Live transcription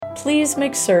Please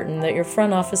make certain that your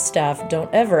front office staff don't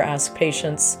ever ask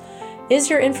patients, "Is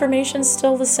your information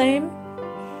still the same?"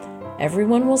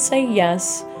 Everyone will say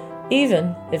yes,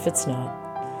 even if it's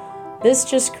not. This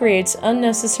just creates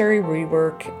unnecessary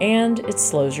rework and it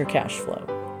slows your cash flow.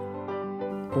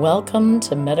 Welcome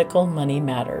to Medical Money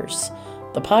Matters,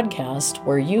 the podcast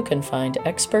where you can find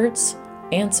experts,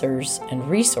 answers, and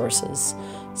resources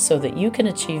so that you can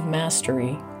achieve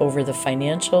mastery over the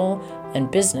financial and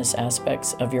business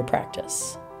aspects of your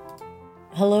practice.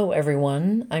 Hello,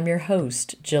 everyone. I'm your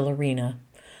host, Jill Arena.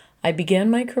 I began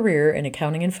my career in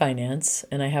accounting and finance,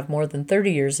 and I have more than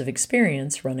 30 years of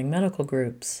experience running medical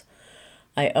groups.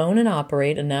 I own and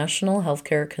operate a national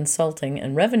healthcare consulting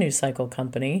and revenue cycle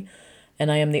company, and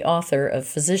I am the author of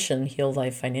Physician Heal Thy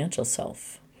Financial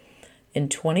Self. In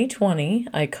 2020,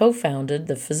 I co-founded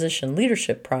the Physician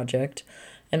Leadership Project,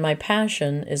 and my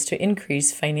passion is to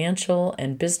increase financial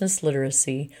and business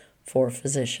literacy for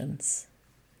physicians.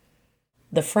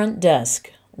 The front desk,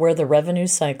 where the revenue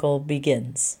cycle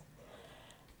begins.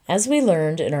 As we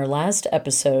learned in our last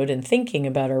episode in thinking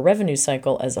about our revenue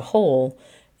cycle as a whole,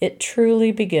 it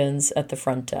truly begins at the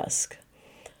front desk.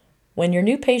 When your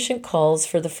new patient calls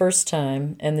for the first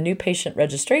time and the new patient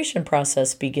registration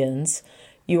process begins,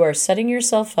 you are setting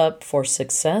yourself up for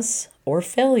success or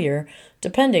failure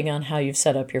depending on how you've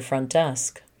set up your front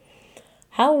desk.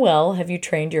 How well have you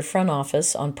trained your front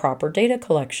office on proper data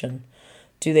collection?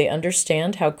 Do they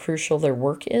understand how crucial their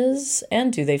work is,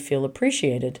 and do they feel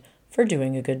appreciated for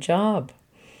doing a good job?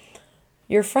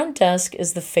 Your front desk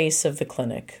is the face of the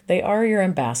clinic. They are your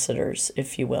ambassadors,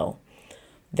 if you will.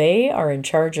 They are in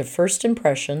charge of first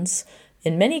impressions,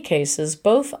 in many cases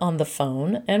both on the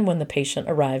phone and when the patient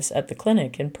arrives at the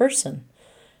clinic in person.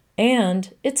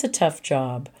 And it's a tough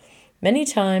job. Many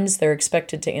times they're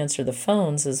expected to answer the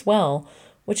phones as well,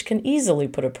 which can easily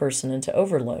put a person into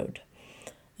overload.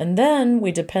 And then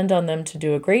we depend on them to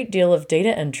do a great deal of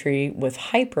data entry with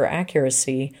hyper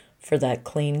accuracy for that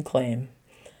clean claim.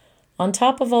 On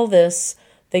top of all this,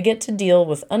 they get to deal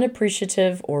with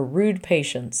unappreciative or rude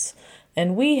patients,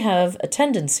 and we have a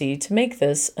tendency to make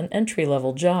this an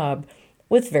entry-level job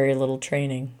with very little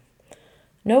training.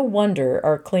 No wonder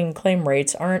our clean claim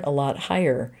rates aren't a lot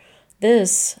higher.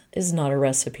 This is not a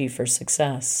recipe for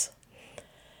success.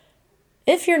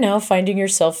 If you're now finding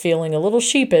yourself feeling a little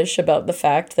sheepish about the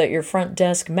fact that your front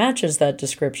desk matches that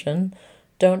description,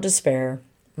 don't despair.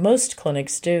 Most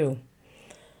clinics do.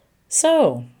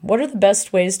 So, what are the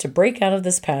best ways to break out of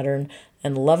this pattern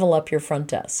and level up your front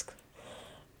desk?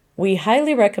 We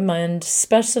highly recommend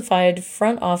specified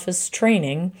front office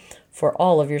training for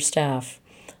all of your staff.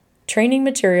 Training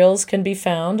materials can be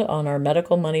found on our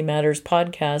Medical Money Matters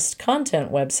podcast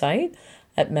content website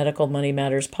at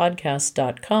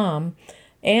medicalmoneymatterspodcast.com,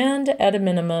 and at a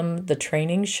minimum, the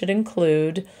training should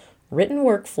include written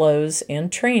workflows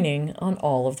and training on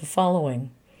all of the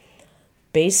following: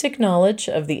 basic knowledge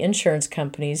of the insurance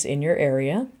companies in your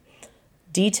area,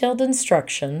 detailed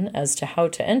instruction as to how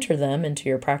to enter them into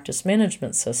your practice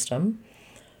management system,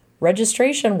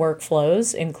 registration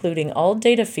workflows including all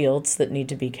data fields that need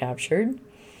to be captured,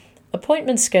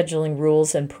 appointment scheduling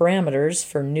rules and parameters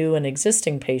for new and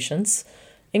existing patients,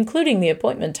 including the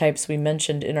appointment types we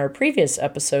mentioned in our previous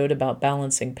episode about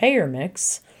balancing payer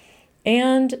mix,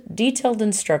 and detailed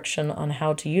instruction on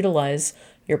how to utilize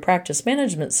your practice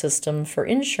management system for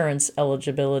insurance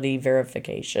eligibility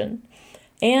verification,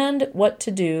 and what to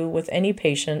do with any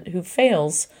patient who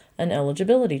fails an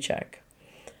eligibility check.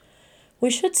 We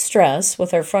should stress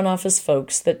with our front office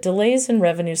folks that delays in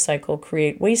revenue cycle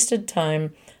create wasted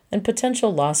time and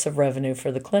potential loss of revenue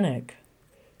for the clinic.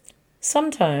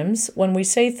 Sometimes, when we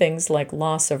say things like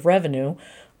loss of revenue,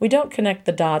 we don't connect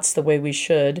the dots the way we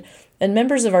should, and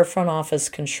members of our front office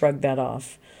can shrug that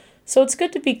off. So it's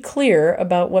good to be clear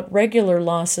about what regular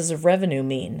losses of revenue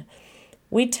mean.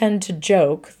 We tend to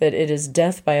joke that it is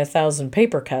death by 1,000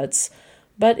 paper cuts,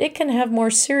 but it can have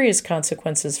more serious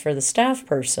consequences for the staff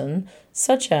person,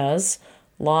 such as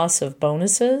loss of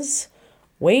bonuses,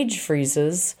 wage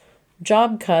freezes,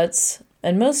 job cuts,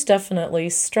 and most definitely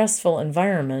stressful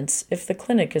environments if the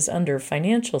clinic is under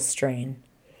financial strain.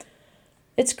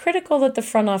 It's critical that the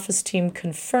front office team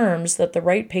confirms that the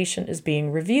right patient is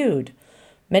being reviewed.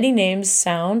 Many names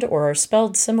sound or are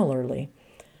spelled similarly.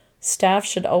 Staff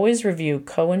should always review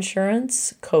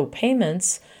co-insurance,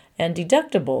 co-payments, and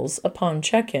deductibles upon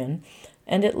check-in,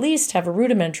 and at least have a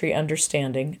rudimentary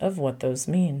understanding of what those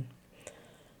mean.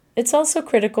 It's also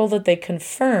critical that they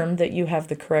confirm that you have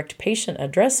the correct patient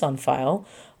address on file,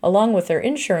 along with their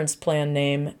insurance plan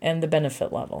name and the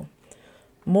benefit level.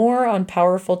 More on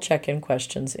powerful check-in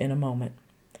questions in a moment.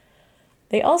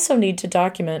 They also need to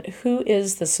document who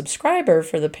is the subscriber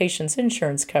for the patient's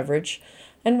insurance coverage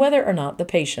and whether or not the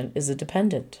patient is a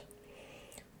dependent.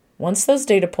 Once those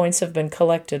data points have been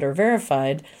collected or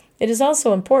verified, it is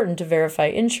also important to verify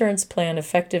insurance plan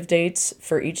effective dates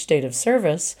for each date of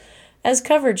service, as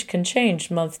coverage can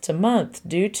change month to month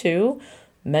due to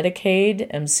Medicaid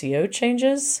MCO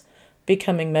changes,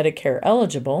 becoming Medicare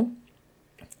eligible,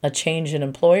 a change in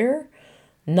employer,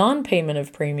 non-payment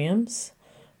of premiums,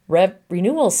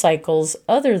 renewal cycles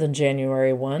other than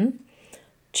January 1,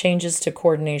 changes to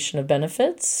coordination of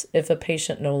benefits. If a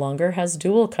patient no longer has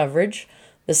dual coverage,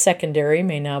 the secondary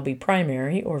may now be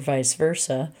primary or vice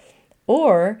versa,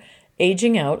 or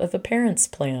aging out of a parent's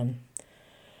plan.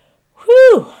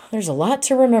 Whew, there's a lot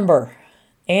to remember.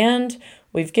 And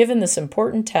we've given this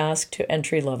important task to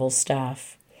entry-level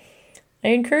staff. I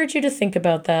encourage you to think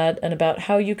about that and about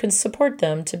how you can support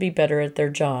them to be better at their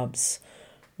jobs.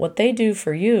 What they do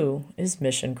for you is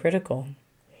mission critical.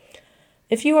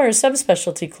 If you are a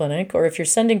subspecialty clinic or if you're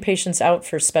sending patients out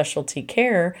for specialty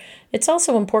care, it's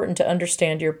also important to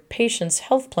understand your patient's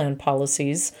health plan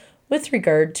policies with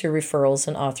regard to referrals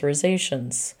and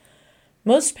authorizations.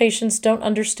 Most patients don't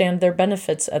understand their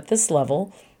benefits at this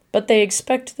level, but they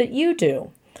expect that you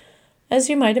do. As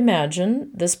you might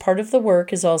imagine, this part of the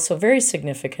work is also very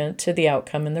significant to the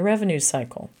outcome in the revenue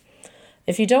cycle.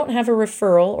 If you don't have a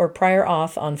referral or prior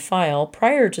auth on file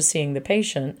prior to seeing the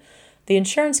patient, the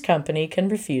insurance company can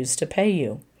refuse to pay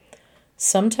you.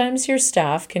 Sometimes your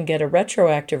staff can get a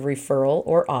retroactive referral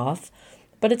or auth,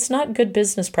 but it's not good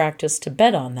business practice to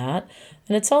bet on that,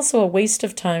 and it's also a waste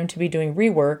of time to be doing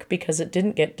rework because it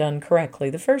didn't get done correctly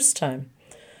the first time.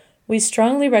 We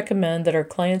strongly recommend that our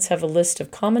clients have a list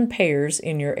of common payers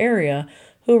in your area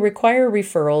who require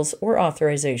referrals or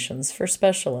authorizations for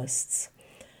specialists.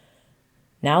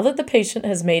 Now that the patient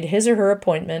has made his or her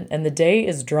appointment and the day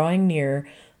is drawing near,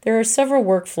 there are several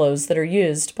workflows that are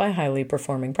used by highly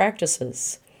performing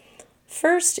practices.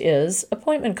 First is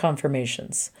appointment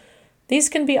confirmations. These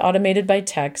can be automated by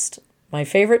text, my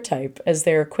favorite type, as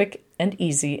they are quick and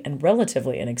easy and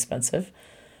relatively inexpensive,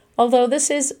 although this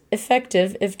is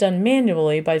effective if done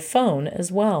manually by phone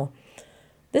as well.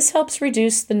 This helps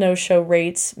reduce the no-show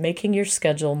rates, making your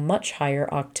schedule much higher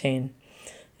octane.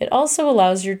 It also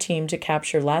allows your team to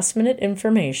capture last-minute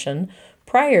information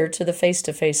prior to the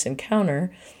face-to-face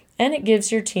encounter, and it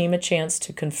gives your team a chance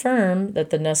to confirm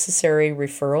that the necessary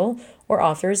referral or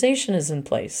authorization is in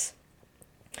place.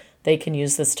 They can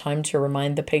use this time to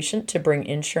remind the patient to bring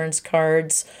insurance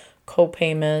cards,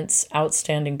 co-payments,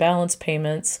 outstanding balance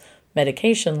payments,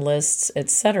 medication lists,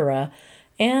 etc.,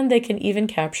 and they can even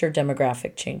capture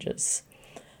demographic changes.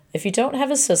 If you don't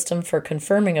have a system for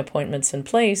confirming appointments in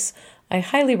place, I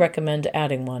highly recommend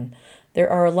adding one. There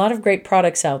are a lot of great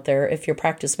products out there if your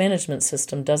practice management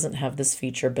system doesn't have this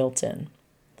feature built in.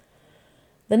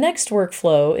 The next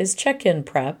workflow is check-in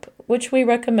prep, which we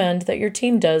recommend that your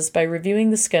team does by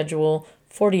reviewing the schedule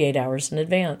 48 hours in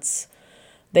advance.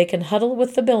 They can huddle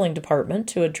with the billing department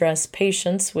to address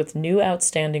patients with new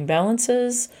outstanding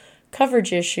balances,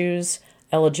 coverage issues,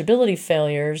 eligibility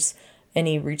failures,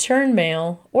 any return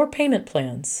mail, or payment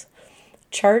plans.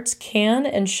 Charts can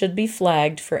and should be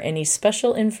flagged for any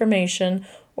special information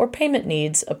or payment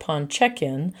needs upon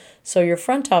check-in, so your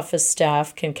front office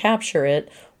staff can capture it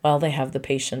while they have the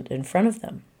patient in front of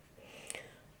them.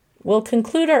 We'll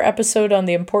conclude our episode on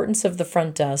the importance of the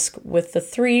front desk with the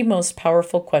 3 most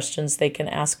powerful questions they can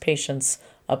ask patients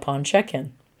upon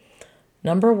check-in.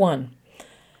 Number 1,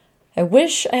 I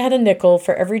wish I had a nickel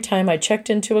for every time I checked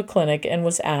into a clinic and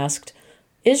was asked,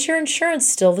 "Is your insurance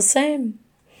still the same?"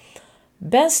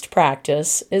 Best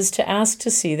practice is to ask to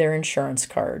see their insurance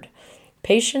card.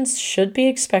 Patients should be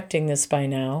expecting this by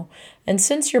now, and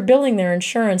since you're billing their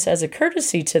insurance as a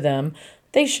courtesy to them,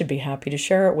 they should be happy to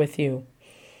share it with you.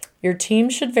 Your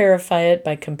team should verify it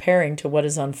by comparing to what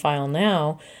is on file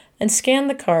now and scan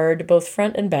the card both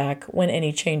front and back when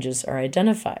any changes are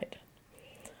identified.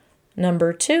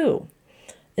 Number 2,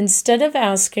 instead of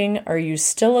asking, "Are you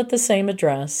still at the same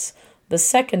address?" the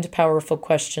second powerful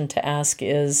question to ask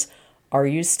is, "Are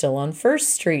you still on First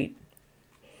Street?"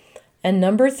 And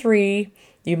number 3,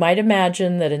 you might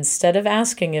imagine that instead of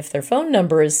asking if their phone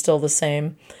number is still the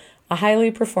same, a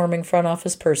highly performing front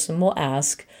office person will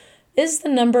ask, "Is the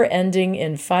number ending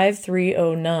in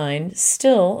 5309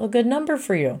 still a good number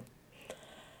for you?"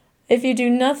 If you do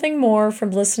nothing more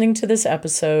from listening to this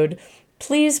episode,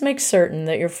 please make certain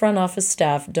that your front office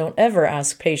staff don't ever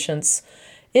ask patients,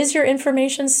 "Is your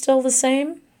information still the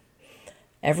same?"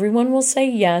 Everyone will say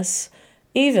yes,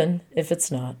 even if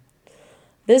it's not.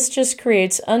 This just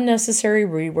creates unnecessary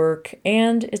rework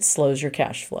and it slows your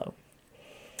cash flow.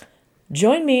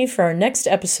 Join me for our next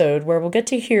episode where we'll get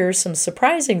to hear some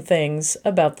surprising things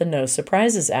about the No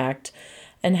Surprises Act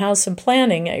and how some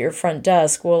planning at your front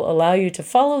desk will allow you to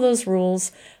follow those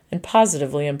rules and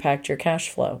positively impact your cash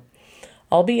flow.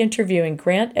 I'll be interviewing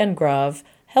Grant Engrove,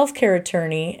 healthcare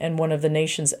attorney and one of the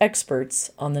nation's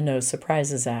experts on the No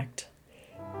Surprises Act.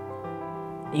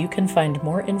 You can find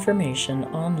more information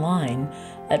online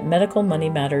at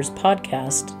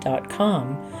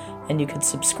medicalmoneymatterspodcast.com, and you can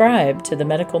subscribe to the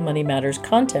Medical Money Matters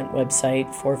content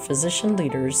website for physician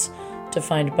leaders to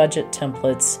find budget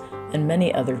templates and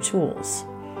many other tools.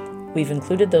 We've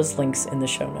included those links in the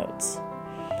show notes.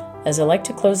 As I like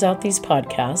to close out these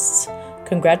podcasts,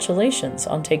 congratulations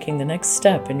on taking the next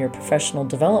step in your professional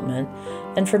development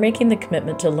and for making the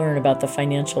commitment to learn about the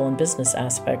financial and business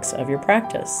aspects of your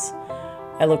practice.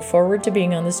 I look forward to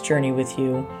being on this journey with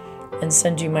you and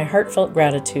send you my heartfelt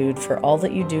gratitude for all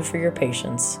that you do for your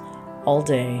patients all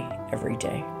day, every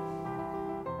day.